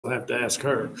I'll have to ask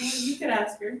her. You could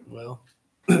ask her. Well,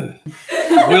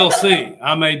 we'll see.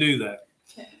 I may do that.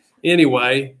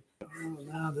 Anyway,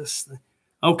 now this thing.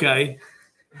 Okay.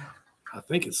 I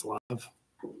think it's live.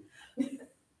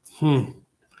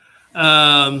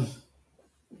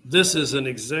 This is an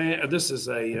exam. This is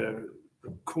a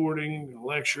recording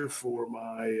lecture for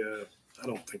my. I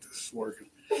don't think this is working.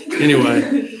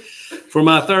 Anyway, for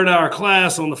my 3rd hour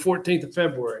class on the 14th of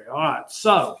February. All right.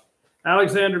 So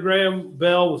Alexander Graham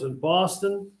Bell was in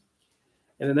Boston,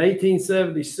 and in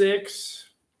 1876,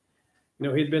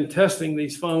 he'd been testing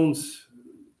these phones,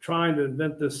 trying to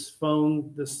invent this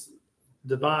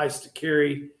device to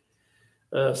carry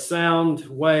sound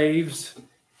waves.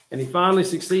 And he finally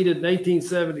succeeded in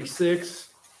 1876.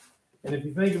 And if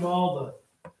you think of all the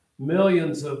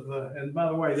millions of, and by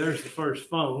the way, there's the first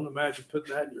phone. Imagine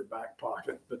putting that in your back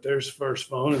pocket. But there's the first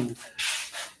phone, and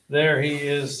there he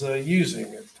is using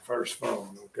it, the first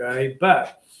phone, okay?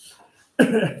 But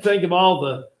think of all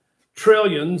the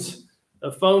trillions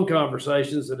of phone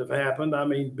conversations that have happened. I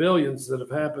mean, billions that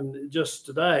have happened just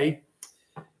today.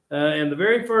 And the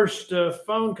very first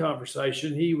phone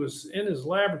conversation, he was in his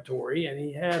laboratory, and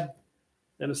he had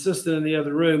an assistant in the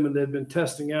other room, and they'd been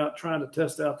trying to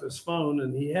test out this phone,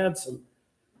 and he had some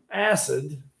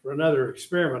acid for another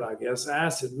experiment, I guess,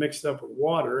 acid mixed up with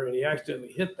water, and he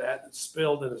accidentally hit that and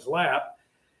spilled in his lap.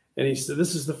 And he said,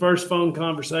 this is the first phone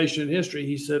conversation in history.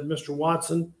 He said, Mr.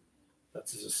 Watson,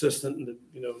 that's his assistant,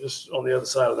 just on the other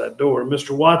side of that door,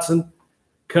 Mr. Watson,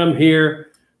 come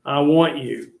here. I want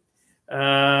you.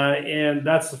 And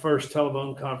that's the first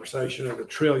telephone conversation of the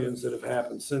trillions that have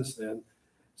happened since then.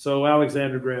 So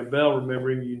Alexander Graham Bell,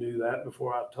 remember him, you knew that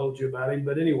before I told you about him.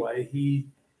 But anyway,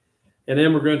 an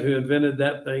immigrant who invented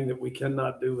that thing that we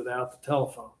cannot do without the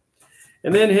telephone.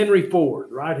 And then Henry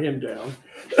Ford, write him down.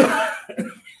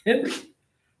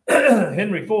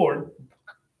 Henry Ford,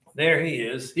 there he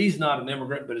is. He's not an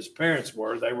immigrant, but his parents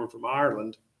were. They were from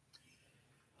Ireland.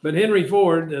 But Henry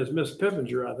Ford, as Miss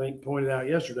Pippinger, I think, pointed out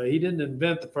yesterday, he didn't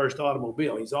invent the first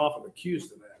automobile. He's often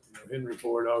accused of that. Henry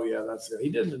Ford, oh, yeah, that's it. He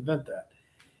didn't invent that.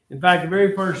 In fact, the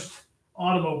very first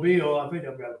automobile, I think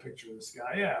I've got a picture of this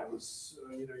guy. Yeah, it was,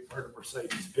 you've heard of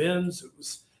Mercedes-Benz.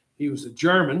 He was a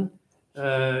German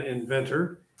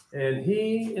inventor, and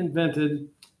he invented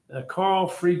Carl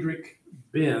Friedrich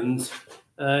Benz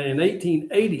in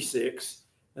 1886,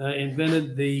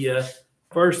 invented the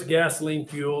first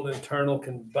gasoline-fueled internal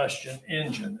combustion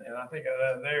engine. And I think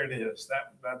there it is.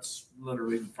 That's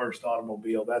literally the first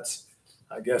automobile. That's,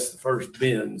 I guess, the first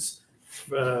Benz,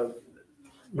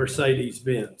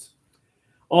 Mercedes-Benz.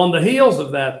 On the heels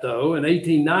of that, though, in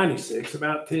 1896,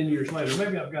 about 10 years later,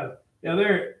 maybe I've got it. Yeah,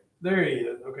 there he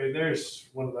is. Okay, there's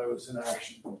one of those in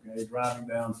action, okay, driving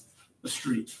down the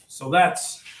street. So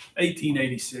that's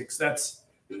 1886. That's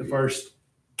the first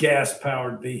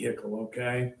gas-powered vehicle,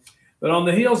 okay? But on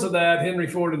the heels of that, Henry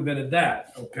Ford invented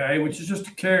that, okay, which is just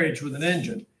a carriage with an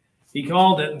engine. He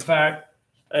called it, in fact,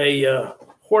 a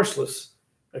horseless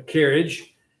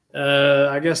carriage.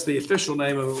 I guess the official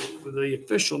name of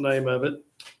it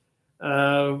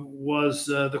was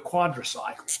the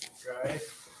quadricycle. Okay,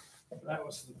 that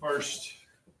was the first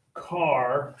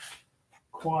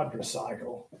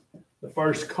quadricycle, the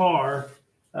first car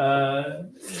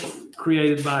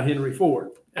created by Henry Ford,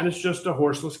 and it's just a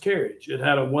horseless carriage. It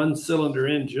had a 1-cylinder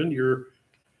engine. Your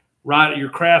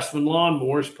Craftsman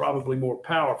lawnmower is probably more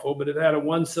powerful, but it had a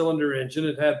 1-cylinder engine.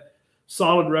 It had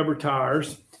solid rubber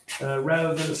tires.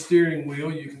 Rather than a steering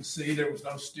wheel, you can see there was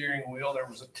no steering wheel. There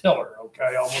was a tiller,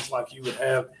 okay, almost like you would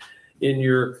have in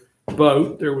your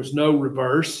boat. There was no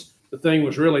reverse. The thing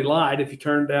was really light. If you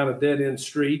turned down a dead-end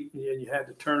street and you had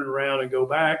to turn it around and go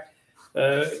back,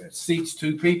 it seats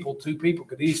two people. Two people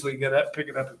could easily get up, pick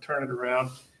it up, and turn it around,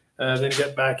 then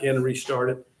get back in and restart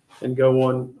it and go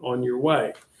on your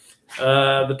way.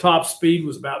 The top speed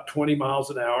was about 20 miles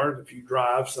an hour. If you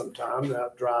drive sometime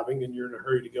out driving and you're in a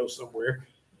hurry to go somewhere,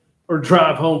 or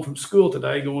drive home from school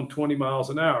today going 20 miles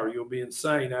an hour, you'll be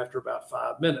insane after about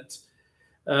 5 minutes.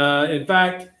 In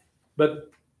fact,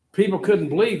 but people couldn't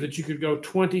believe that you could go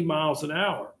 20 miles an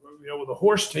hour. With a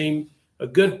horse team, a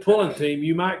good pulling team,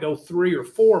 you might go 3 or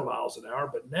 4 miles an hour,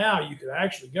 but now you could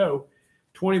actually go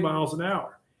 20 miles an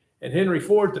hour. And Henry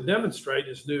Ford, to demonstrate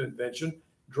his new invention,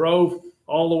 drove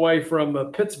all the way from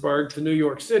Pittsburgh to New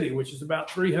York City, which is about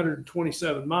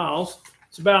 327 miles.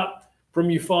 It's about from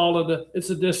Eufaula it's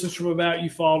a distance from about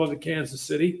Eufaula to Kansas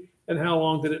City. And how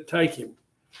long did it take him?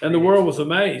 And the world was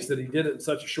amazed that he did it in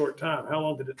such a short time. How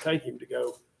long did it take him to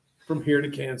go from here to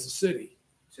Kansas City?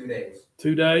 2 days.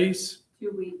 2 days?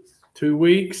 2 weeks. 2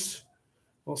 weeks?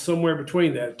 Well, somewhere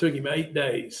between that. It took him 8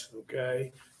 days,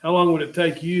 okay? How long would it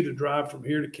take you to drive from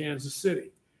here to Kansas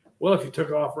City? Well, if you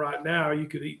took off right now, you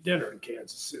could eat dinner in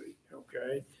Kansas City.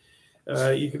 Okay.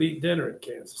 You could eat dinner in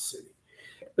Kansas City.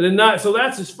 So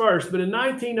that's his first. But in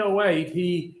 1908,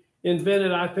 he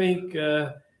invented, I think,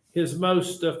 his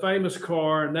most famous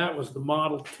car, and that was the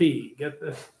Model T. Get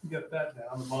that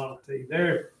down, the Model T.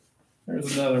 There's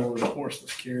another one,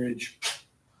 horseless carriage.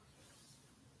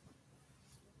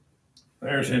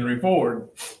 There's Henry Ford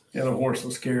in a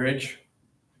horseless carriage,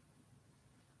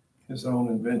 his own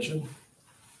invention.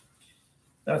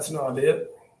 That's not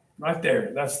it. Right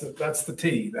there, that's the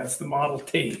T. That's the Model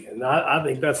T, and I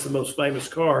think that's the most famous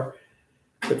car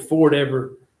that Ford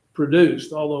ever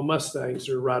produced. Although Mustangs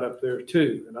are right up there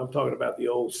too, and I'm talking about the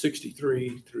old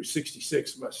 '63 through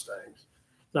 '66 Mustangs,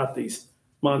 not these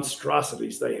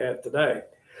monstrosities they have today.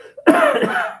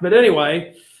 But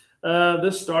anyway,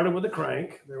 this started with a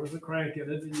crank. There was a crank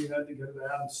in it, and you had to get it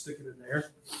out and stick it in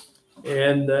there,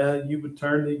 and you would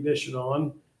turn the ignition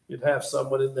on. You'd have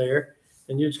someone in there.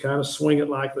 And you'd kind of swing it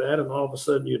like that, and all of a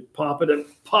sudden you'd pop it and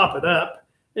pop it up.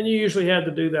 And you usually had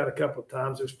to do that a couple of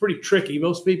times. It was pretty tricky.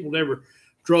 Most people never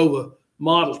drove a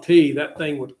Model T. That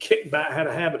thing would kick back, had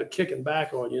a habit of kicking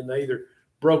back on you, and they either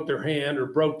broke their hand or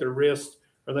broke their wrist,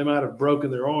 or they might have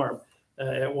broken their arm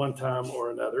at one time or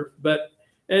another. But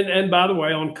and by the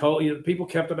way, on cold, people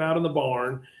kept it out in the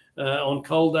barn. On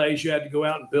cold days, you had to go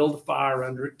out and build a fire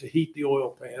under it to heat the oil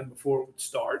pan before it would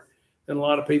start. And a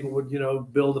lot of people would,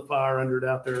 build a fire under it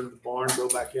out there in the barn, go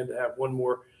back in to have one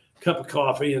more cup of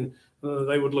coffee, and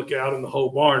they would look out and the whole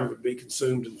barn would be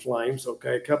consumed in flames.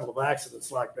 Okay, a couple of accidents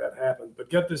like that happened. But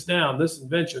get this down, this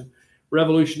invention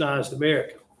revolutionized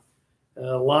America.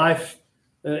 Life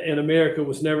in America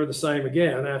was never the same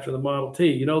again after the Model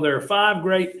T. There are 5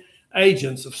 great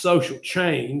agents of social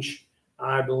change,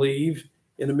 I believe,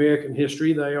 in American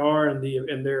history. They are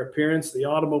in their appearance: the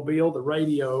automobile, the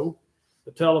radio,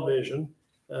 the television,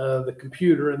 the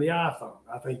computer, and the iPhone.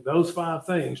 I think those 5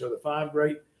 things are the 5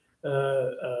 great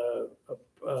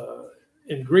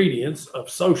ingredients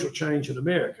of social change in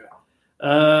America.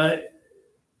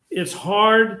 It's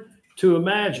hard to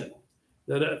imagine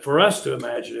that, for us to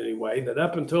imagine anyway, that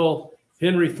up until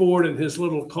Henry Ford and his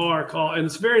little car, and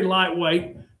it's very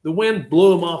lightweight, the wind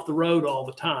blew them off the road all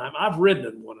the time. I've ridden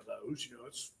in one of those.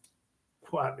 It's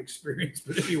quite an experience,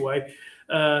 but anyway,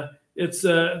 it's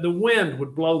the wind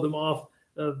would blow them off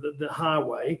the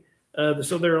highway.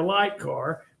 So they're a light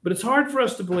car, but it's hard for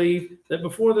us to believe that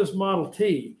before this Model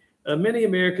T, many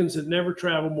Americans had never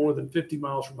traveled more than 50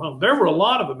 miles from home. There were a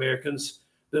lot of Americans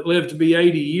that lived to be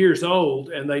 80 years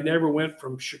old, and they never went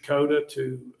from Shakota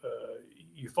to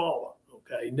Eufaula.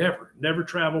 Okay, never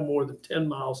traveled more than 10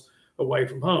 miles away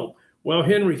from home. Well,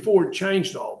 Henry Ford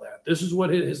changed all that. This is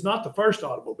what it's not the first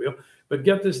automobile, but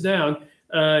get this down.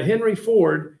 Henry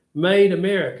Ford made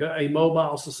America a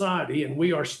mobile society, and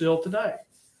we are still today.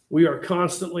 We are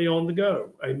constantly on the go,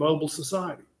 a mobile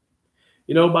society.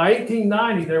 By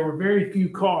 1890, there were very few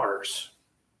cars.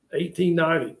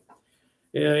 1890.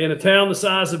 In a town the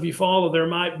size of Eufaula, there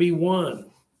might be one.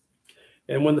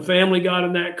 And when the family got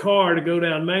in that car to go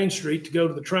down Main Street to go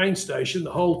to the train station,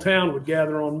 the whole town would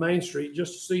gather on Main Street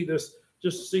just to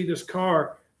see this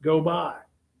car go by.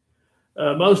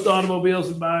 Most automobiles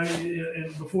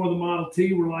before the Model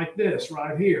T were like this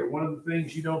right here. One of the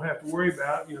things you don't have to worry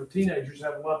about, teenagers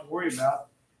have a lot to worry about.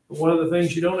 But one of the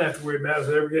things you don't have to worry about is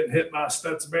ever getting hit by a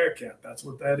Stutz Bearcat. That's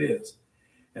what that is.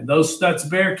 And those Stutz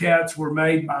Bearcats were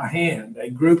made by hand. A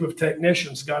group of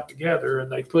technicians got together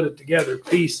and they put it together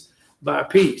piece by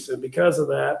piece. And because of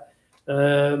that,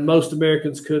 most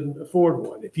Americans couldn't afford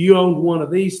one. If you owned one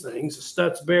of these things, a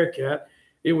Stutz Bearcat,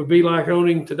 it would be like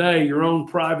owning today your own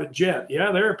private jet.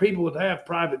 Yeah, there are people that have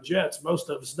private jets. Most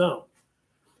of us don't.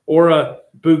 Or a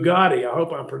Bugatti, I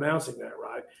hope I'm pronouncing that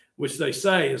right, which they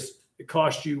say it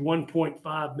cost you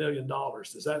 $1.5 million.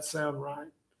 Does that sound right?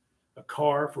 A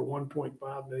car for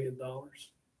 $1.5 million?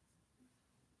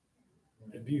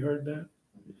 Have you heard that?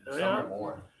 Some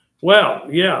more. Well,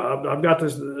 yeah, I've got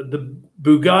this. The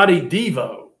Bugatti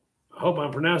Divo, I hope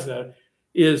I'm pronouncing that,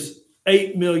 is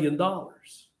 $8 million.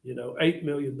 $8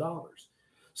 million.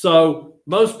 So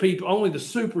most people, only the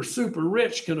super, super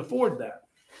rich can afford that.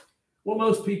 Well,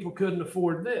 most people couldn't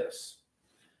afford this.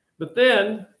 But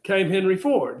then came Henry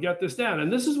Ford, got this down.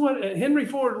 And this is what Henry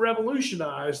Ford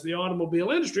revolutionized the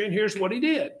automobile industry. And here's what he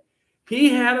did. He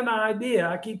had an idea.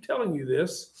 I keep telling you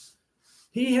this.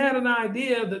 He had an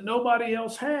idea that nobody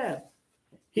else had.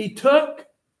 He took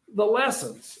the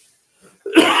lessons.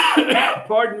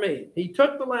 Pardon me. He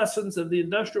took the lessons of the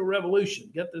Industrial Revolution,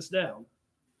 get this down,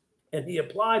 and he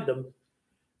applied them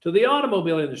to the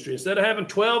automobile industry. Instead of having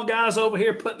 12 guys over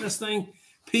here putting this thing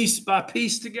piece by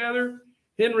piece together.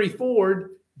 Henry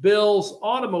Ford builds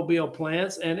automobile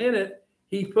plants, and in it,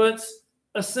 he puts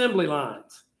assembly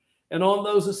lines. And on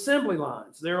those assembly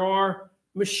lines, there are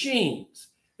machines.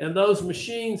 And those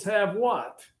machines have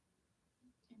what?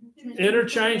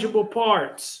 Interchangeable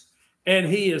parts. And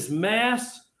he is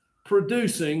mass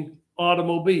producing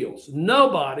automobiles.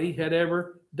 Nobody had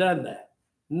ever done that.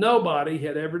 Nobody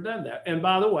had ever done that. And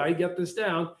by the way, get this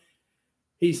down.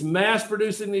 He's mass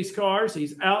producing these cars.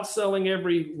 He's outselling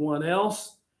everyone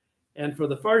else. And for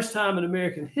the first time in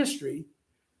American history,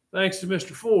 thanks to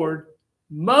Mr. Ford,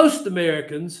 most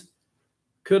Americans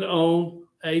could own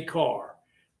a car.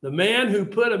 The man who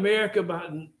put America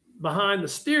behind the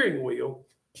steering wheel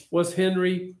was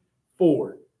Henry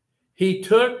Ford. He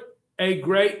took a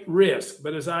great risk.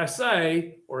 But as I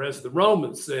say, or as the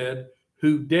Romans said,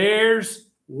 who dares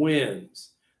wins.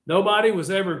 Nobody was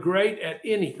ever great at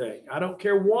anything. I don't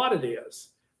care what it is.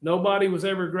 Nobody was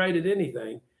ever great at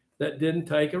anything that didn't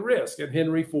take a risk. And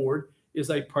Henry Ford is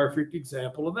a perfect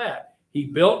example of that. He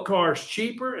built cars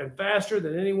cheaper and faster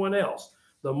than anyone else.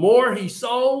 The more he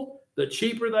sold, the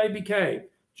cheaper they became,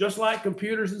 just like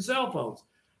computers and cell phones.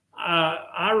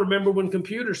 I remember when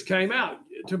computers came out,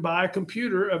 to buy a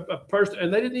computer, a person,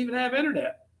 and they didn't even have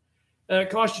internet. It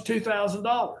cost you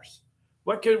 $2,000.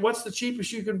 What's the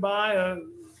cheapest you can buy a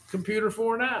computer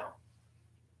for now?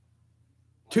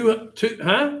 Huh? I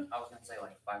was gonna say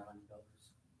like $500.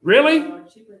 Really?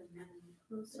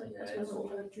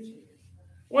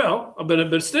 Well,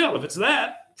 but still, if it's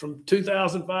that, from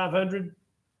 2,500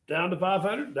 down to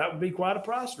 500, that would be quite a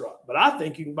price drop. But I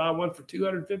think you can buy one for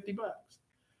 $250.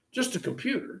 Just a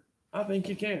computer. I think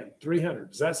you can.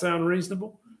 300. Does that sound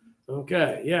reasonable?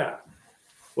 Okay, yeah.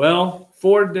 Well,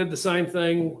 Ford did the same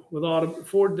thing with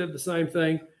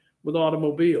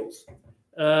automobiles.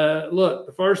 Look,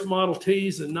 the first Model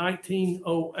Ts in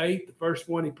 1908, the first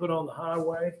one he put on the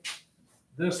highway.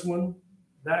 This one,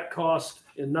 that cost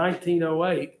in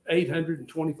 1908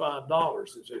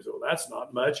 $825. And so that's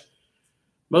not much.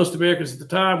 Most Americans at the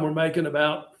time were making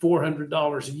about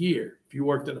 $400 a year if you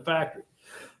worked in a factory.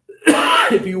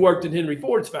 If you worked in Henry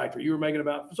Ford's factory, you were making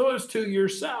about, so it was 2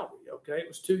 years' salary. Okay, it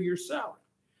was 2 years' salary.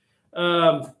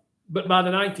 But by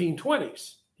the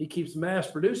 1920s, he keeps mass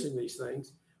producing these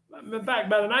things. In fact,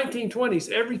 by the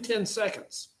 1920s, every 10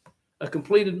 seconds,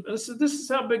 this is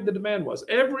how big the demand was.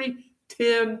 Every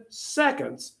 10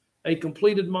 seconds, a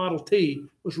completed Model T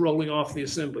was rolling off the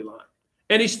assembly line.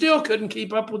 And he still couldn't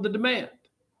keep up with the demand.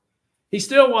 He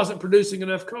still wasn't producing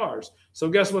enough cars. So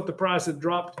guess what the price had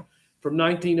dropped from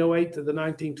 1908 to the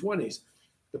 1920s?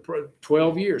 The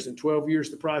 12 years. In 12 years,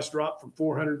 the price dropped from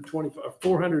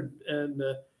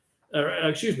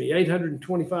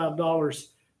 $825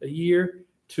 a year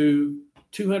to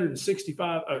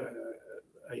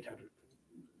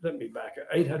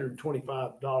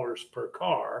 $825 per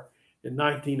car in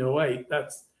 1908.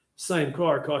 That's same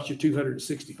car cost you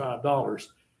 $265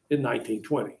 in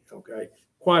 1920. Okay,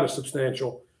 quite a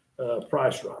substantial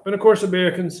price drop. And of course,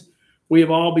 Americans, we have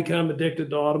all become addicted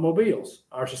to automobiles.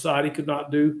 Our society could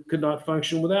not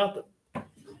function without them.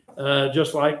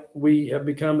 Just like we have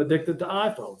become addicted to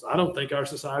iPhones. I don't think our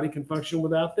society can function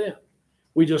without them.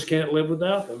 We just can't live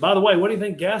without them. By the way, what do you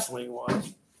think gasoline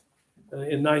was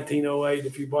in 1908?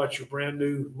 If you bought your brand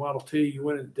new Model T, you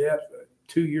went in debt,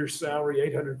 2 years' salary,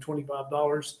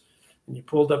 $825, and you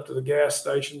pulled up to the gas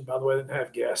station. By the way, they didn't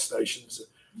have gas stations.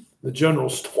 The general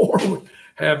store would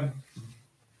have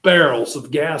barrels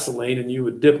of gasoline, and you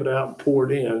would dip it out and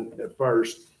pour it in at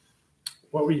first.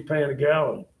 What were you paying a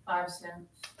gallon? 5 cents.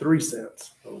 3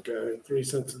 cents. Okay, 3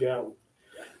 cents a gallon.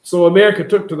 So America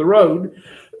took to the road,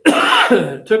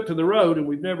 and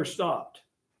we've never stopped.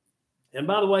 And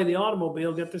by the way, the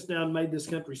automobile, get this down, made this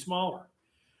country smaller.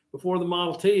 Before the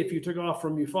Model T, if you took off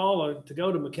from Eufaula to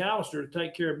go to McAlester to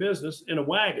take care of business in a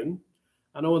wagon,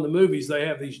 I know in the movies they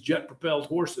have these jet-propelled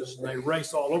horses and they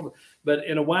race all over. But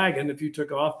in a wagon, if you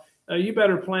took off, you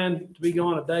better plan to be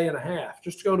gone a day and a half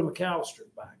just to go to McAlester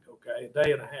and back, okay, a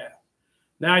day and a half.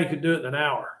 Now you could do it in an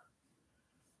hour.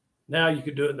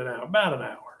 About an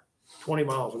hour, 20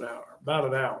 miles an hour, about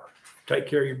an hour. Take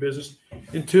care of your business.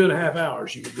 In 2.5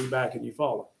 hours, you could be back in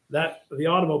Eufaula. The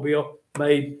automobile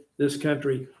made this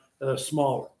country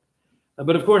smaller.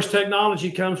 But of course,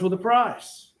 technology comes with a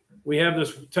price. We have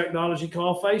this technology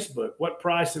called Facebook. What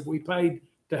price have we paid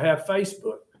to have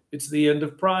Facebook? It's the end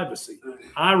of privacy.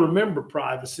 I remember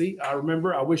privacy. I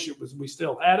wish we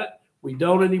still had it. We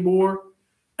don't anymore.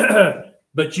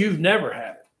 But you've never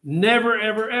had it. Never,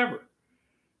 ever, ever.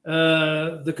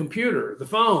 the computer, the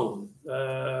phone,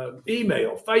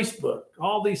 email, Facebook,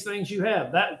 all these things you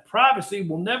have. That privacy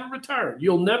will never return.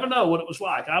 You'll never know what it was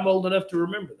like. I'm old enough to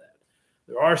remember that.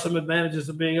 There are some advantages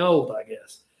of being old, I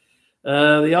guess.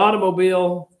 The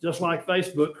automobile, just like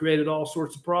Facebook, created all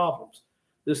sorts of problems.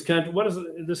 This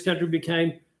country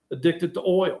became addicted to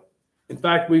oil. In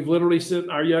fact, we've literally sent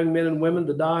our young men and women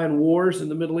to die in wars in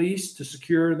the Middle East to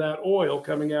secure that oil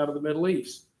coming out of the Middle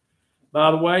East.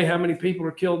 By the way, how many people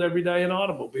are killed every day in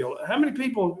automobile? How many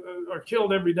people are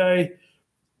killed every day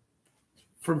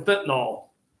from fentanyl?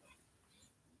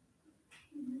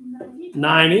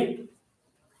 90.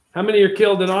 How many are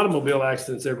killed in automobile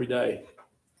accidents every day?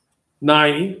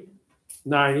 90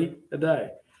 a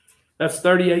day. That's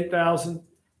 38,000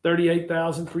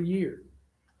 per year.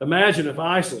 Imagine if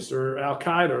ISIS or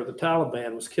Al-Qaeda or the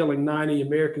Taliban was killing 90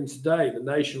 Americans a day, the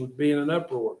nation would be in an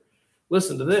uproar.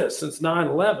 Listen to this. Since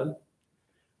 9/11,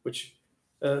 which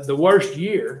the worst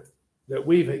year that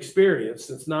we've experienced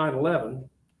since 9/11,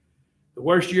 the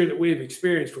worst year that we've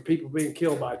experienced for people being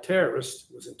killed by terrorists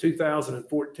was in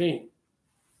 2014.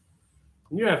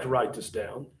 And you have to write this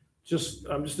down.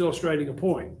 I'm just illustrating a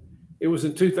point. It was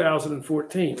in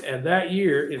 2014. And that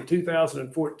year, in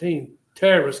 2014,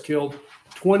 terrorists killed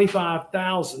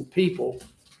 25,000 people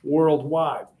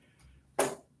worldwide.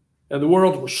 And the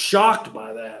world was shocked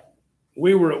by that.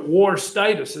 We were at war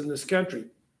status in this country.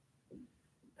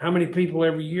 How many people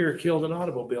every year are killed in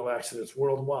automobile accidents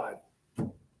worldwide?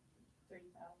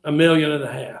 1.5 million.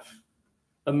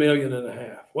 1.5 million.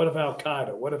 What if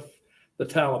Al-Qaeda? What if the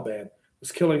Taliban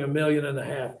was killing 1.5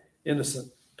 million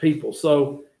innocent people?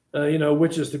 So,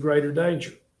 which is the greater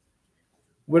danger?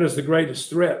 What is the greatest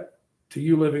threat to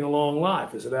you living a long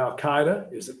life? Is it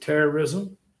Al-Qaeda? Is it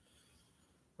terrorism?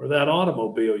 Or that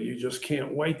automobile you just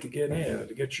can't wait to get in,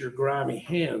 to get your grimy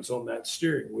hands on that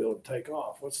steering wheel and take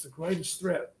off? What's the greatest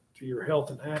threat to your health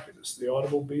and happiness, the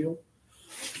automobile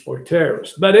or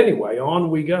terrorists? But anyway, on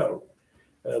we go.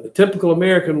 The typical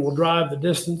American will drive the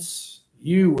distance.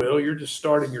 You will. You're just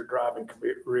starting your driving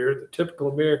career. The typical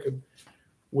American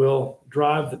will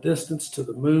drive the distance to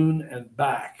the moon and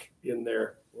back in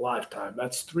their lifetime.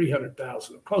 That's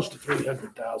 300,000, close to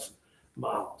 300,000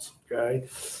 miles. Okay.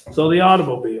 So the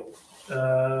automobile,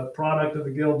 product of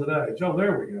the Gilded Age. Oh,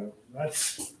 there we go.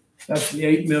 That's the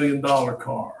 $8 million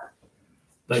car,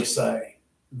 they say,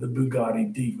 the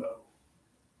Bugatti Divo.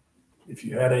 If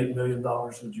you had $8 million,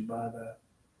 would you buy that?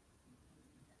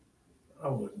 I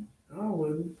wouldn't.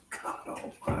 God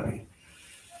almighty.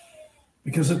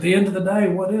 Because at the end of the day,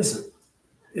 what is it?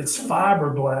 It's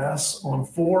fiberglass on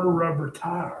 4 rubber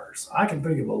tires. I can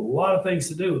think of a lot of things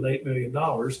to do with $8 million,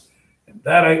 and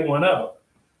that ain't one of them.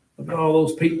 Look at all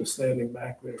those people standing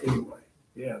back there. Anyway,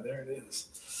 yeah, there it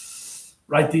is.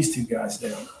 Write these two guys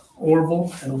down,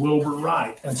 Orville and Wilbur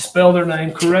Wright, and spell their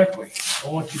name correctly. I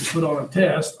want you to put on a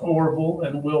test, Orville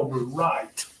and Wilbur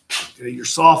Wright. Okay, you're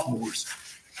sophomores.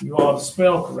 You ought to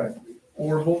spell correctly,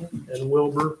 Orville and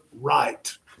Wilbur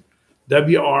Wright,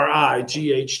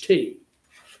 W-R-I-G-H-T.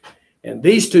 And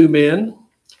these two men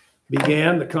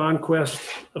began the conquest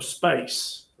of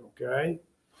space, okay?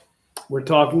 We're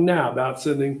talking now about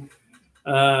sending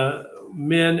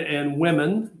men and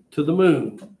women to the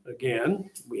moon again.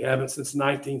 We haven't since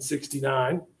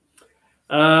 1969.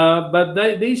 But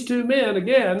these two men,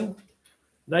 again,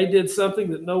 they did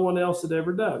something that no one else had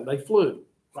ever done. They flew.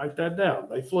 Write that down.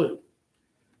 They flew.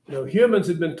 Humans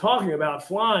had been talking about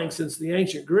flying since the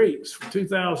ancient Greeks for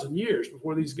 2,000 years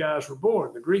before these guys were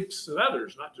born. The Greeks and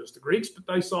others, not just the Greeks, but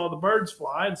they saw the birds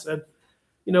fly and said,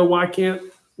 why can't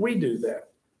we do that?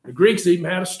 The Greeks even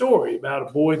had a story about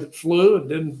a boy that flew and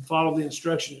didn't follow the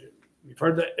instructions. You've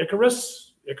heard that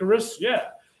Icarus?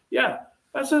 Yeah.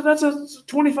 That's a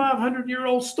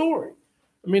 2,500-year-old story.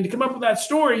 I mean, to come up with that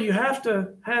story, you have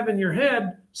to have in your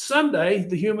head, someday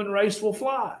the human race will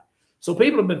fly. So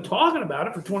people have been talking about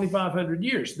it for 2,500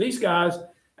 years. These guys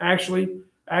actually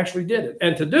did it.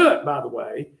 And to do it, by the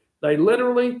way, they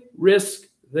literally risked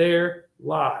their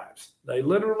lives.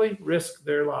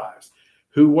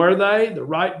 Who were they? The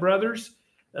Wright brothers.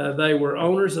 They were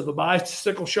owners of a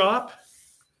bicycle shop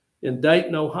in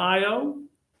Dayton, Ohio.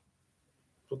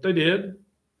 That's what they did.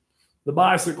 The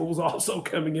bicycle was also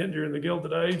coming in during the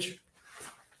Gilded Age.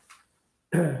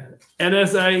 And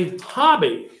as a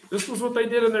hobby, this was what they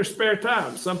did in their spare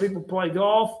time. Some people play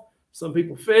golf. Some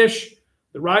people fish.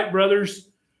 The Wright brothers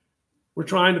were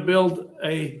trying to build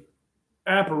a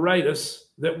apparatus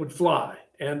that would fly.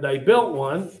 And they built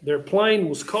one. Their plane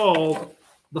was called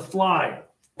the Flyer.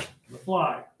 The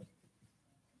Flyer.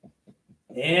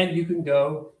 And you can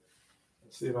go,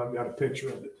 let's see if I've got a picture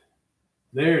of it.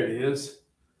 There it is.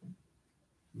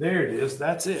 There it is.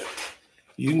 That's it.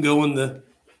 You can go in the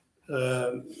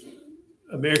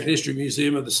American History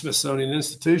Museum of the Smithsonian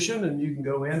Institution, and you can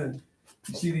go in and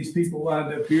you see these people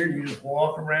lined up here. You just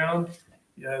walk around.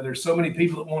 There's so many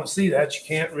people that want to see that you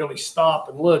can't really stop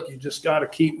and look. You just got to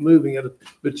keep moving it,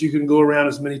 but you can go around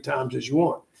as many times as you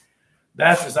want.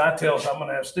 That's as I tell. I'm going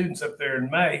to have students up there in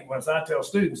May. As I tell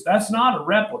students, that's not a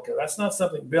replica. That's not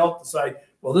something built to say,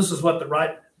 well, this is what the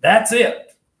right. That's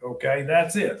it. Okay,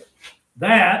 that's it.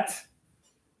 That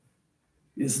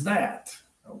is that.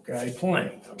 Okay,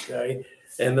 plane. Okay,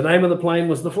 and the name of the plane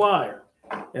was the Flyer.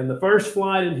 And the first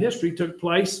flight in history took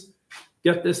place,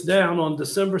 get this down, on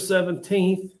December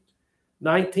 17th,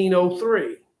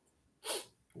 1903.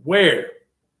 Where?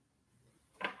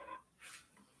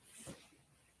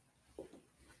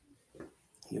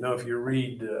 You know, if you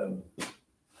read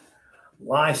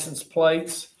license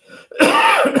plates,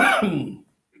 they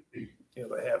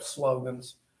have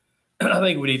slogans. I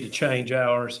think we need to change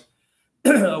ours.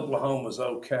 Oklahoma's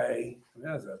okay.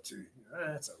 That's not too.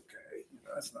 That's okay.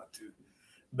 That's not too.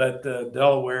 But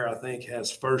Delaware, I think, has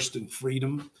first and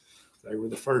freedom. They were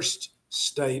the first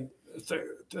state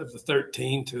of the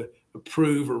 13 to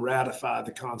approve or ratify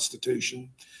the Constitution.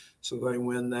 So they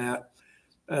win that.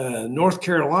 North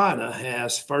Carolina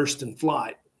has first in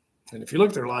flight. And if you look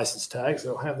at their license tags,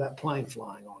 they'll have that plane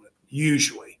flying on it,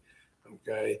 usually.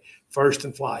 Okay, first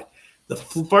in flight. The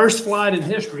first flight in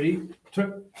history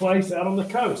took place out on the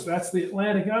coast. That's the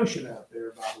Atlantic Ocean out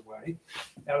there, by the way,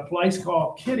 at a place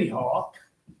called Kitty Hawk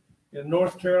in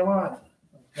North Carolina.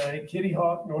 Okay, Kitty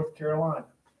Hawk, North Carolina.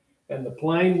 And the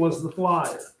plane was the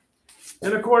Flyer.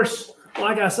 And of course,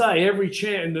 like I say, every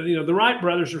chance, the Wright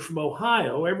brothers are from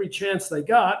Ohio. Every chance they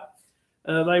got,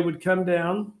 they would come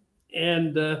down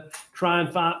and try and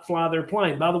fly their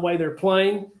plane. By the way, their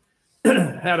plane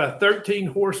had a 13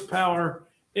 horsepower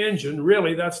engine.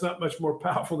 Really, that's not much more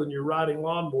powerful than your riding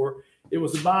lawnmower. It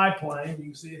was a biplane. You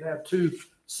can see it had two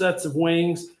sets of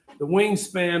wings. The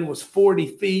wingspan was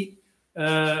 40 feet,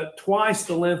 twice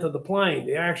the length of the plane.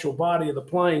 The actual body of the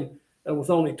plane was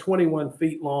only 21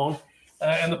 feet long.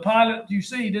 And the pilot, you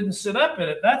see, didn't sit up in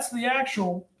it. That's the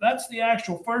actual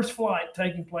first flight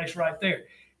taking place right there.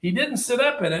 He didn't sit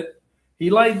up in it. He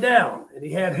laid down, and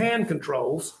he had hand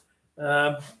controls.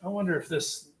 I wonder if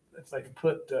they could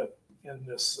put in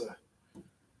this.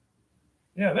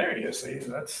 Yeah, there he is. See,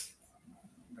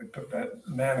 they put that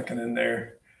mannequin in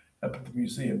there up at the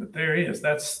museum. But there he is.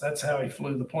 That's how he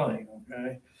flew the plane.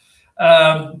 Okay,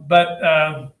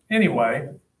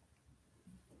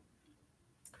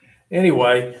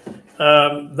 Anyway,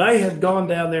 they had gone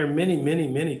down there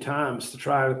many times to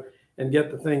try and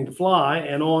get the thing to fly.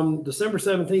 And on December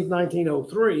 17th,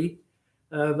 1903,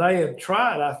 they had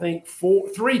tried, I think,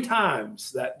 three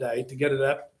times that day to get it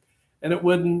up, and it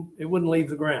wouldn't leave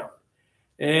the ground.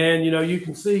 And, you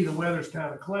can see the weather's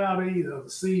kind of cloudy. The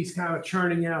sea's kind of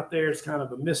churning out there. It's kind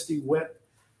of a misty, wet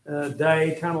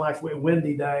day, kind of like a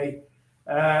windy day.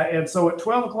 And so at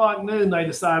 12 o'clock noon, they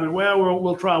decided, well,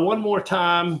 we'll try one more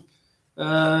time.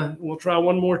 We'll try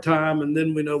one more time, and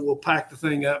then we'll pack the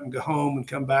thing up and go home and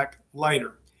come back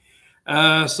later.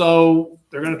 So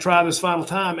they're going to try this final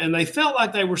time, and they felt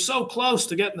like they were so close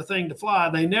to getting the thing to fly.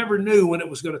 They never knew when it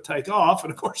was going to take off,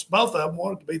 and of course, both of them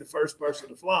wanted to be the first person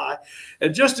to fly.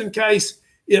 And just in case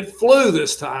it flew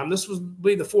this time, this would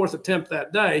be the fourth attempt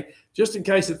that day. Just in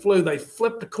case it flew, they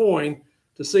flipped a coin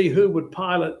to see who would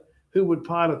pilot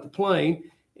the plane,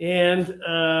 and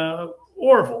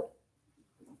Orville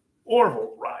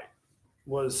Wright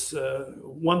won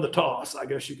the toss, I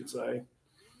guess you could say.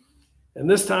 And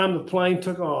this time the plane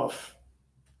took off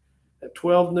at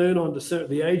 12 noon on December.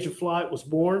 The age of flight was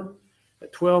born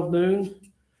at 12 noon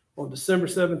on December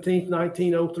 17th,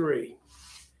 1903.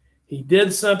 He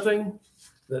did something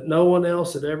that no one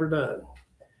else had ever done.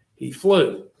 He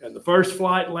flew, and the first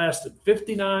flight lasted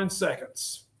 59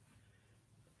 seconds.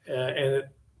 And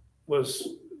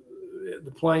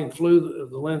the plane flew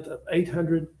the length of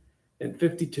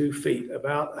 852 feet,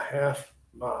 about a half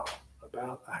mile.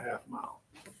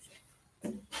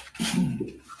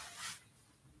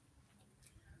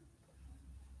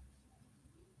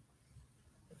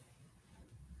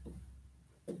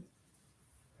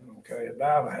 Okay,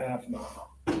 about a half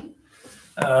mile.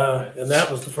 And that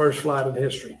was the first flight in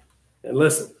history. And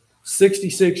listen,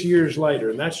 66 years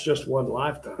later, and that's just one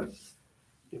lifetime.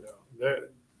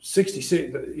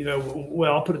 66,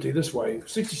 well, I'll put it to you this way.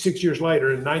 66 years later,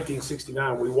 in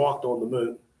 1969, we walked on the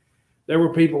moon. There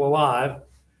were people alive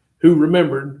who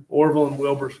remembered Orville and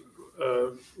Wilbur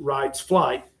Wright's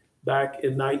flight back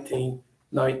in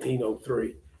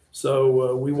 1903.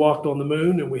 So we walked on the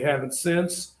moon, and we haven't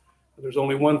since. There's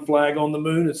only one flag on the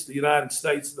moon. It's the United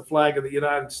States, the flag of the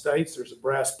United States. There's a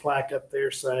brass plaque up there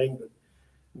saying that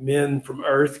men from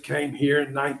Earth came here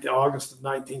in August of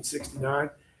 1969.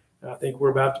 I think we're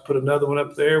about to put another one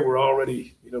up there. We're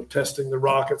already, testing the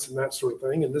rockets and that sort of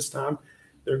thing. And this time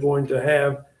they're going to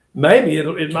have, maybe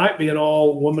it might be an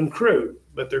all-woman crew,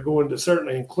 but they're going to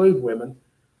certainly include women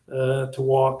to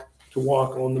walk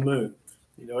on the moon.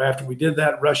 After we did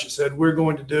that, Russia said, we're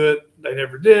going to do it. They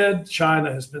never did.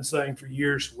 China has been saying for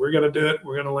years, we're going to do it.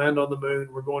 We're going to land on the moon.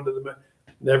 We're going to the moon.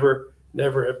 Never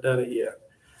have done it yet.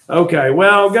 Okay,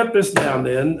 well, got this down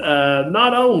then.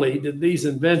 Not only did these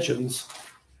inventions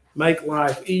make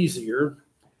life easier,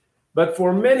 but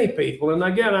for many people, and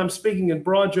again, I'm speaking in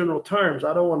broad general terms.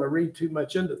 I don't want to read too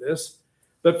much into this,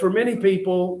 but for many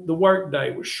people, the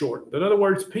workday was shortened. In other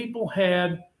words, people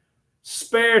had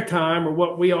spare time, or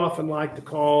what we often like to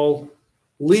call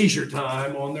leisure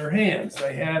time, on their hands.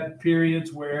 They had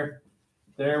periods where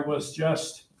there was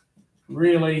just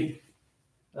really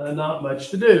not much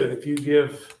to do. And if you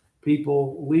give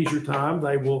people leisure time,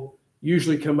 they will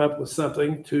usually come up with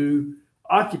something to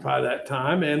occupy that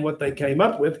time. And what they came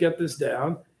up with, get this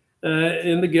down,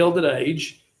 in the Gilded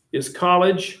Age, is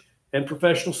college and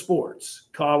professional sports.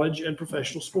 College and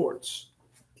professional sports,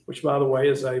 which, by the way,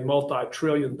 is a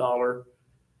multi-trillion-dollar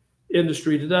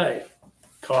industry today.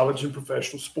 College and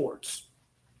professional sports.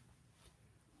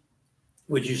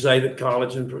 Would you say that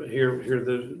college and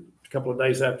a couple of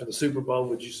days after the Super Bowl,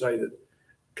 would you say that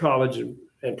college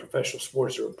and professional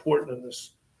sports are important in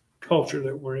this culture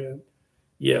that we're in?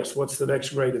 Yes. What's the next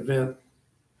great event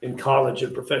in college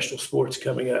and professional sports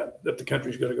coming up that the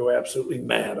country's going to go absolutely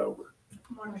mad over?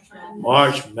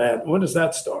 March Madness. When does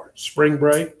that start? Spring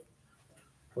break?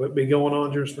 Will it be going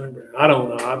on during spring break? I don't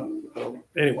know. I don't.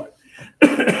 Anyway.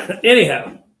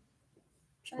 Anyhow.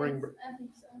 Spring break. I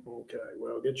think so. Okay.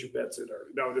 Well, get your bets in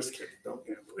early. No, just kidding. Don't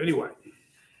gamble. Anyway.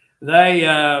 They,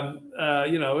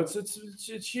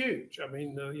 it's huge. I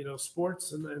mean,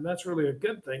 sports, and that's really a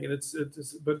good thing. And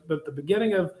but the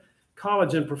beginning of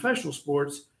college and professional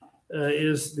sports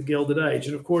is the Gilded Age.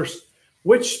 And of course,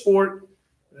 which sport,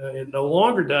 it no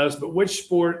longer does, but which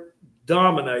sport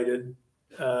dominated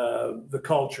the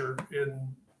culture in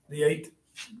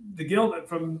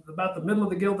from about the middle of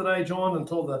the Gilded Age on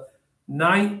until the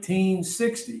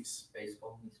 1960s?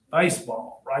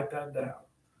 Baseball. Write that down.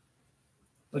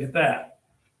 Look at that.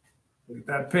 Look at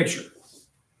that picture.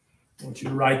 I want you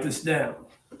to write this down.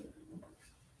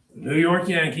 The New York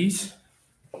Yankees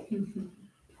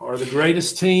are the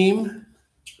greatest team.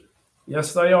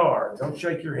 Yes, they are. Don't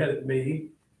shake your head at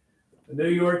me. The New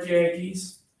York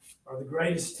Yankees are the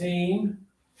greatest team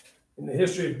in the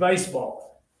history of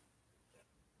baseball.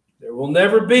 There will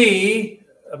never be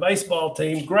a baseball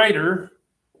team greater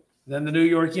than the New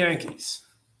York Yankees.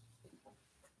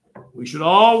 We should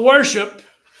all worship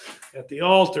at the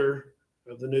altar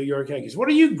of the New York Yankees. What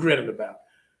are you grinning about?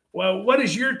 Well, what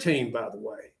is your team, by the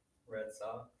way? Red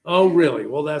Sox. Oh, really?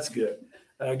 Well, that's good.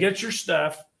 Get your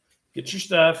stuff. You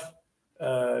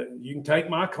can take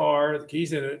my car, the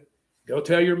keys in it. Go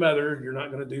tell your mother you're not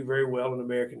going to do very well in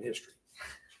American history.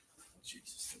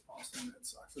 Jesus, the Boston Red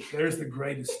Sox. There's the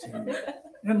greatest team.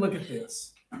 And look at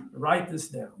this. Write this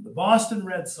down. The Boston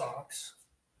Red Sox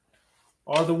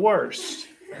are the worst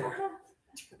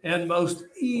and most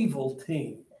evil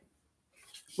team.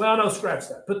 Well, no, scratch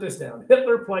that. Put this down.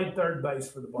 Hitler played third base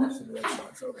for the Boston Red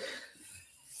Sox. Okay.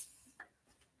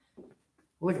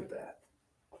 Look at that.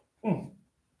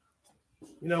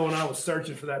 When I was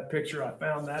searching for that picture, I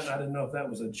found that. I didn't know if that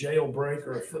was a jailbreak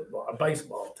or a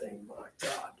baseball team. My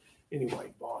God.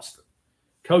 Anyway, Boston.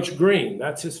 Coach Green,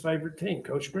 that's his favorite team.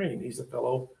 Coach Green. He's a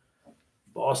fellow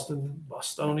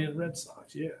Bostonian Red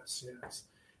Sox. Yes.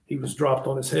 He was dropped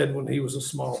on his head when he was a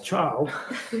small child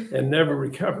and never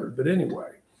recovered. But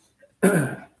anyway,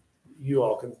 you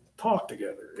all can talk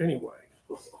together. Anyway,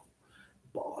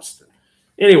 Boston.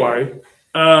 Anyway,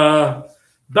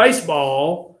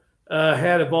 baseball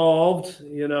had evolved.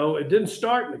 It didn't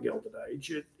start in the Gilded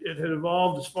Age. It had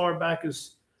evolved as far back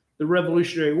as the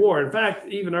Revolutionary War. In fact,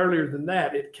 even earlier than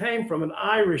that, it came from an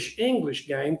Irish-English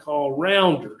game called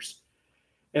Rounders.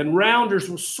 And Rounders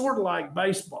was sort of like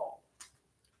baseball.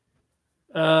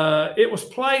 It was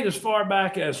played as far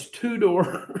back as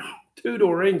Tudor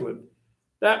England.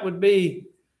 That would be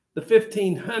the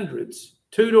 1500s.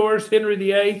 Tudors, Henry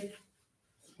VIII.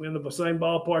 We're in the same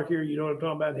ballpark here. You know what I'm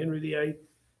talking about, Henry VIII.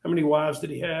 How many wives did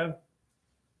he have?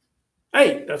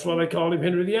 8. That's why they called him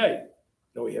Henry VIII.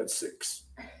 No, he had 6.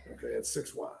 Okay, he had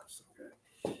 6 wives.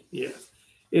 Okay. Yeah.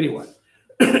 Anyway,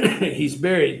 he's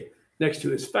buried next to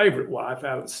his favorite wife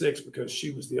out of the 6 because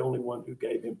she was the only one who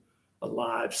gave him a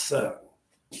live son.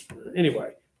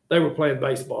 Anyway, they were playing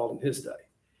baseball in his day.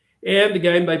 And the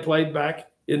game they played back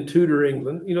in Tudor,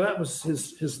 England, that was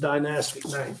his dynastic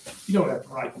name. You don't have to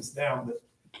write this down, but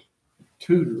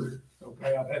Tudor,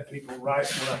 okay, I've had people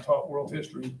write when I taught world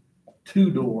history,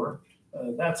 Tudor.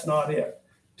 That's not it.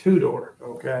 Tudor,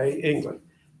 okay, England.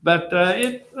 But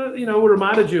it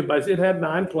reminded you of base. It had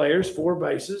 9 players, 4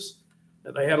 bases.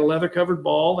 They had a leather-covered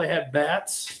ball. They had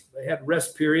bats. They had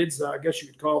rest periods. I guess you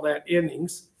could call that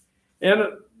innings. And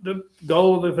the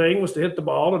goal of the thing was to hit the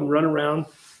ball and run around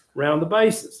the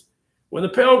bases. When the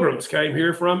Pilgrims came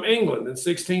here from England in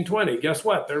 1620, guess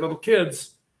what? Their little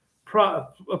kids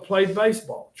played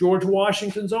baseball. George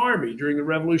Washington's army during the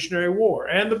Revolutionary War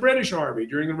and the British Army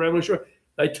during the Revolutionary War,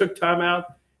 they took time out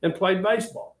and played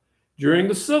baseball. During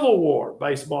the Civil War,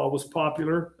 baseball was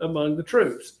popular among the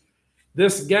troops.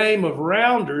 This game of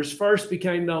rounders first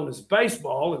became known as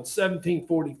baseball in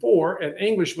 1744. An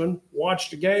Englishman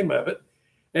watched a game of it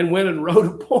and went and wrote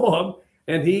a poem,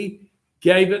 and he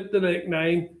gave it the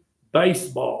nickname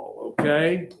baseball,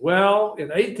 okay? Well, in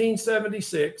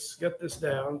 1876, get this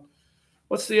down,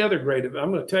 what's the other great event?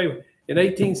 I'm going to tell you, in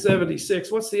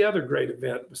 1876, what's the other great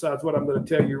event besides what I'm going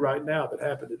to tell you right now that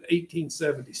happened in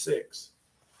 1876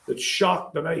 that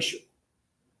shocked the nation?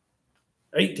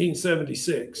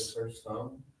 1876. The first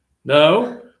phone?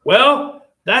 No. Well,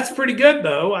 that's pretty good,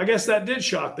 though. I guess that did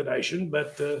shock the nation,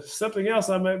 but something else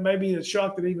maybe that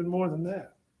shocked it even more than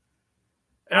that.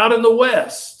 Out in the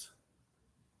West,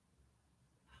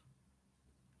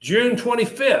 June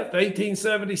 25th,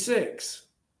 1876.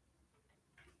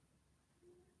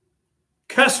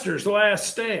 Custer's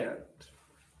last stand,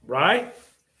 right?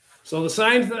 So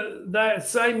that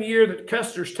same year that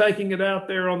Custer's taking it out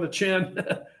there on the chin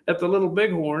at the Little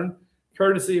Bighorn,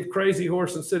 courtesy of Crazy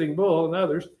Horse and Sitting Bull and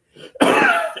others,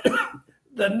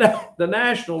 the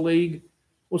National League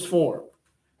was formed.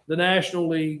 The National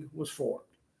League was formed.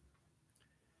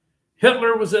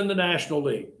 Hitler was in the National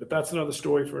League, but that's another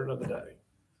story for another day.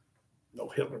 No,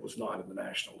 Hitler was not in the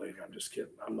National League. I'm just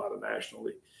kidding. I'm not a National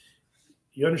League.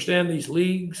 You understand these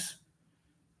leagues?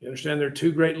 You understand there are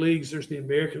 2 great leagues. There's the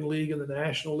American League and the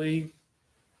National League.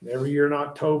 And every year in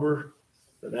October,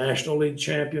 the National League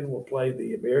champion will play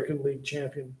the American League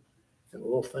champion in a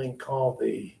little thing called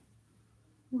the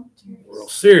World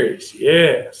Series.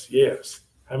 Yes, yes.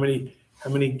 How many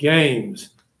games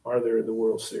are there in the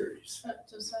World Series? Up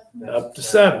to 7. Up to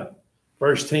 7.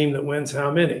 First team that wins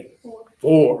how many? 4.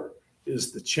 4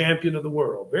 is the champion of the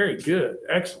world. Very good.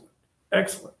 Excellent.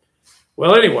 Excellent.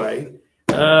 Well, anyway,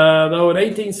 though in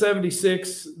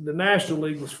 1876, the National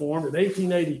League was formed. In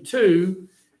 1882,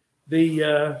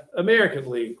 the American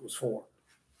League was formed.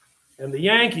 And the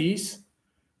Yankees,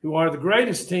 who are the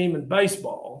greatest team in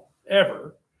baseball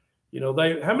ever,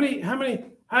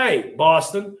 hey,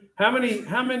 Boston, how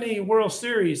many World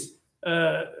Series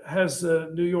has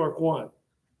New York won?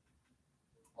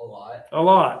 A lot. A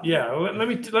lot, yeah. Let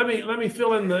me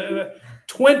fill in the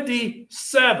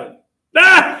 27.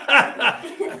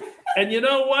 And you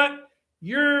know what?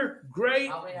 Your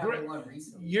great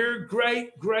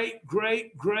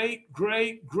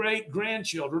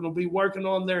grandchildren will be working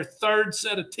on their 3rd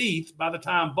set of teeth by the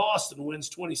time Boston wins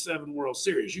 27 World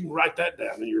Series. You can write that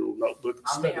down in your little notebook.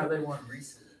 How many have they won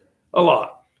recently? A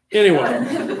lot. Anyway,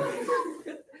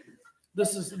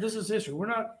 this is history. We're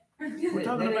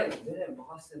talking about. Didn't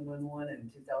Boston win one in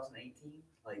 2018?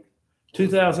 Like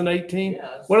 2018?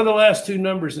 Yeah. What are the last 2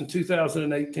 numbers in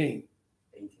 2018?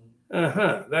 18.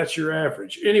 That's your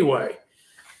average. Anyway,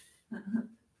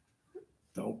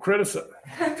 don't criticize.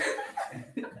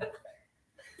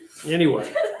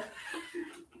 Anyway,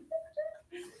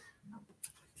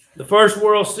 the first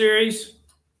World Series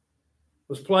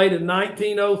was played in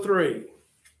 1903.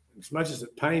 As much as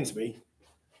it pains me,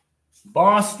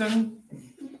 Boston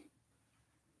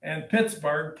and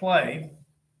Pittsburgh played,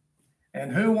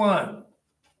 and who won?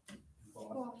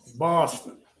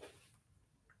 Boston.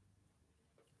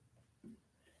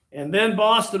 And then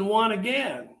Boston won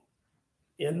again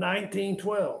in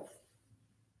 1912.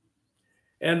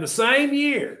 And the same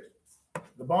year,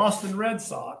 the Boston Red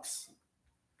Sox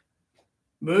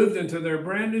moved into their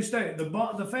brand new stadium.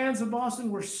 The fans of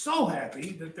Boston were so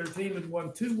happy that their team had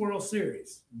won 2 World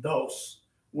Series, those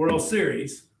World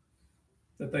Series,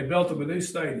 that they built them a new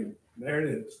stadium. There it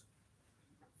is,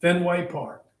 Fenway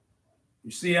Park.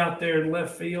 You see out there in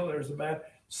left field, there's a map.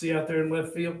 See out there in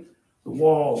left field, the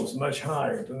wall is much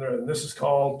higher than there. And this is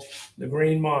called the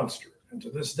Green Monster. And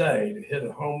to this day, to hit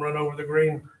a home run over the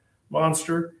Green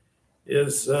Monster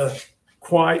is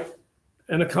quite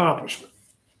an accomplishment.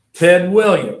 Ted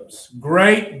Williams,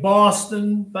 great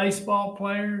Boston baseball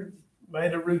player,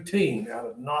 made a routine out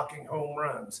of knocking home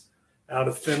runs out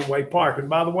of Fenway Park. And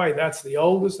by the way, that's the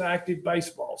oldest active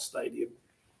baseball stadium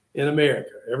in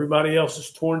America. Everybody else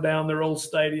has torn down their old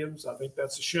stadiums. I think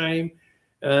that's a shame,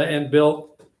 and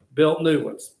built new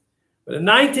ones. But in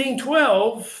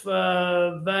 1912,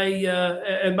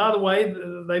 and by the way,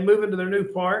 they move into their new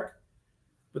park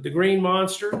with the Green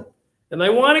Monster, and they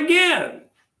won again.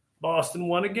 Boston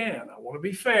won again. I want to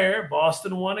be fair.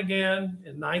 Boston won again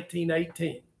in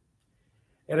 1918.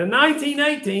 And in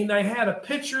 1918, they had a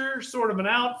pitcher, sort of an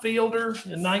outfielder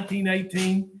in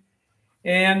 1918.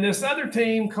 And this other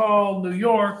team called New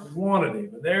York wanted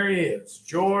him. And there he is,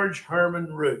 George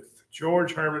Herman Ruth.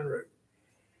 George Herman Ruth.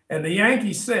 And the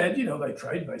Yankees said, you know, they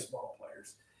trade baseball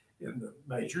players in the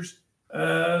majors.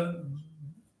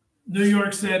 New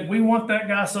York said, we want that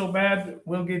guy so bad,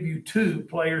 we'll give you 2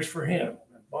 players for him.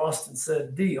 And Boston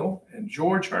said, deal. And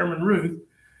George Herman Ruth,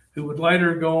 who would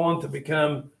later go on to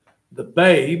become the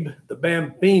Babe, the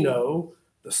Bambino,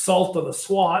 the Sultan of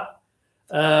SWAT,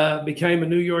 became a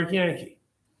New York Yankee.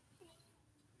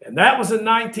 And that was in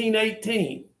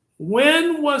 1918.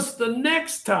 When was the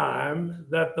next time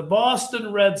that the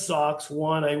Boston Red Sox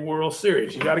won a World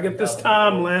Series? You got to get this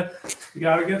time, Len. You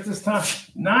got to get this time.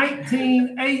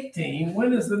 1918.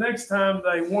 When is the next time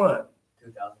they won?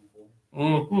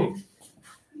 2004.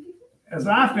 As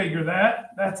I figure that,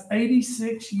 that's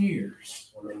 86 years.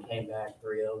 When they came back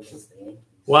 3-0 against the Yankees.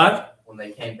 What? When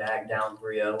they came back down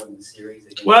 3-0 in the series.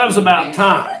 Well, it was about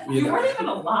time. You weren't even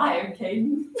alive,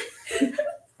 Caden.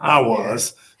 I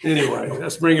was. Anyway,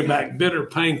 that's bringing back bitter,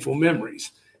 painful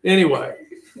memories. Anyway,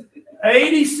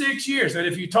 86 years. And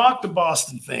if you talk to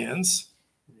Boston fans,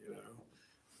 you know,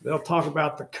 they'll talk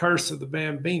about the curse of the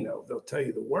Bambino. They'll tell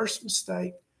you the worst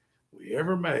mistake we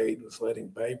ever made was letting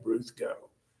Babe Ruth go.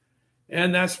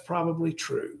 And that's probably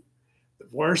true. The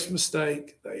worst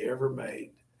mistake they ever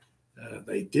made.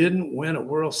 They didn't win a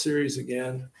World Series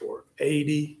again for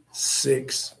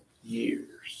 86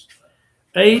 years.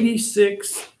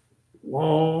 86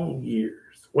 long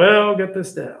years. Well, get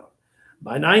this down.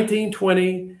 By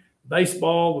 1920,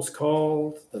 baseball was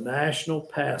called the national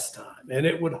pastime, and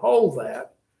it would hold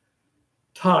that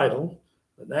title,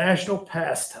 the national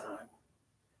pastime,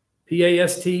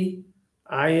 P-A-S-T-I-M-E,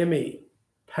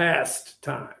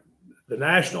 pastime, the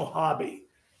national hobby,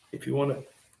 if you want to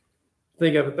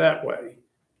think of it that way.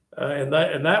 And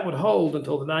that would hold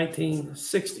until the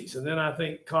 1960s. And then I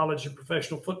think college and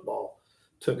professional football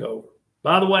took over.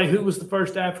 By the way, who was the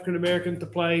first African-American to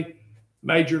play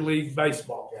Major League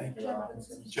Baseball?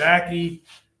 Jackie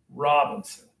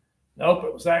Robinson. Nope,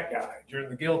 it was that guy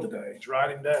during the Gilded Age. Write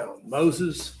him down.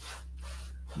 Moses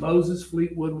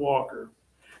Fleetwood Walker.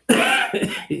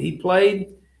 He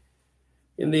played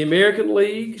in the American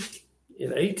League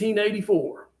in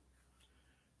 1884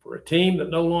 for a team that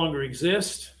no longer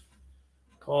exists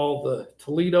called the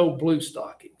Toledo Blue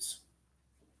Stockings.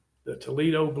 The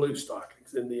Toledo Blue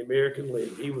Stockings in the American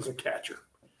League. He was a catcher.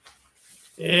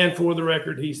 And for the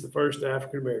record, he's the first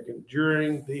African-American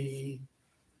during the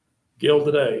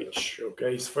Gilded Age.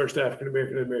 Okay, he's the first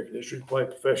African-American in American history to play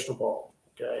professional ball.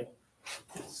 Okay,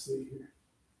 let's see here.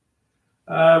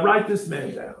 Write this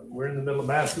man down. We're in the middle of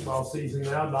basketball season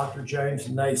now. Dr. James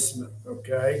Naismith,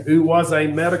 okay, who was a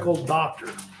medical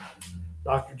doctor.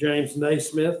 Dr. James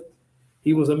Naismith.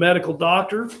 He was a medical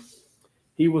doctor.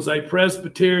 He was a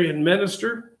Presbyterian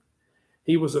minister.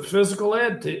 He was a physical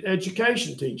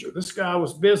education teacher. This guy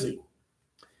was busy.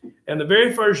 And the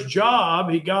very first job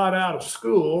he got out of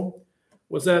school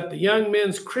was at the Young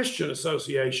Men's Christian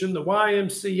Association, the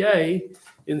YMCA,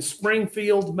 in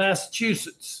Springfield,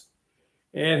 Massachusetts.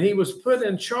 And he was put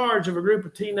in charge of a group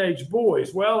of teenage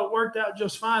boys. Well, it worked out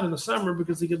just fine in the summer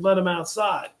because he could let them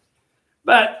outside.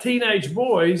 But teenage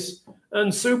boys,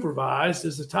 unsupervised,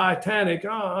 as the Titanic,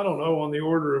 I don't know, on the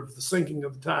order of the sinking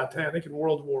of the Titanic in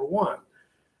World War I,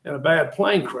 and a bad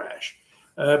plane crash.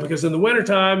 Because in the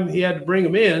wintertime, he had to bring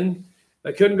them in.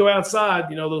 They couldn't go outside.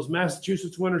 You know, those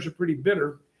Massachusetts winters are pretty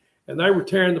bitter, and they were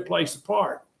tearing the place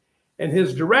apart. And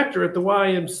his director at the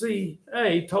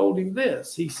YMCA told him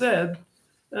this. He said,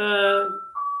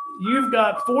 you've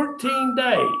got 14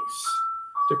 days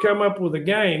to come up with a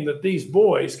game that these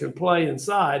boys can play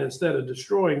inside instead of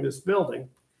destroying this building.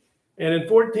 And in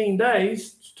 14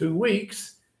 days, 2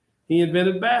 weeks, he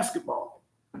invented basketball.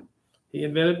 He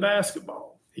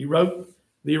wrote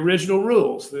the original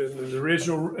rules. The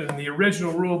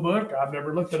original rule book. I've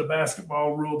never looked at a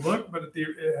basketball rule book, but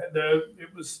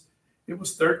it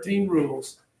was 13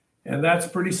 rules, and that's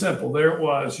pretty simple. There it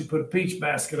was. You put a peach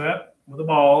basket up with a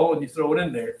ball, and you throw it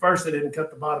in there. At first, they didn't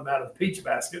cut the bottom out of the peach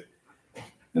basket.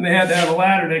 And they had to have a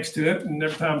ladder next to it. And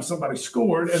every time somebody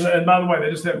scored, and by the way, they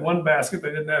just had one basket. They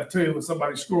didn't have two. When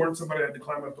somebody scored, somebody had to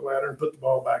climb up the ladder and put the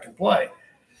ball back in play.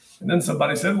 And then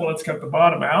somebody said, well, let's cut the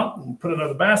bottom out and put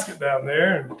another basket down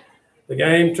there. And the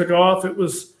game took off. It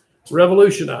was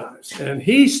revolutionized. And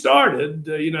he started,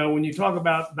 when you talk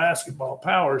about basketball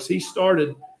powers, he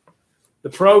started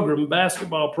the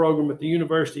basketball program at the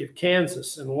University of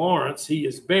Kansas in Lawrence. He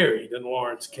is buried in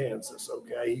Lawrence, Kansas.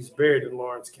 Okay. He's buried in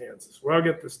Lawrence, Kansas. Well, I'll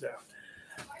get this down.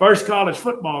 First college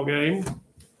football game.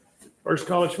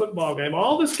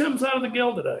 All this comes out of the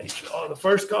Gilded Age. The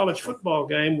first college football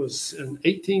game was in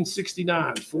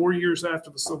 1869, 4 years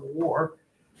after the Civil War.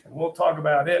 And we'll talk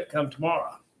about it come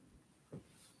tomorrow.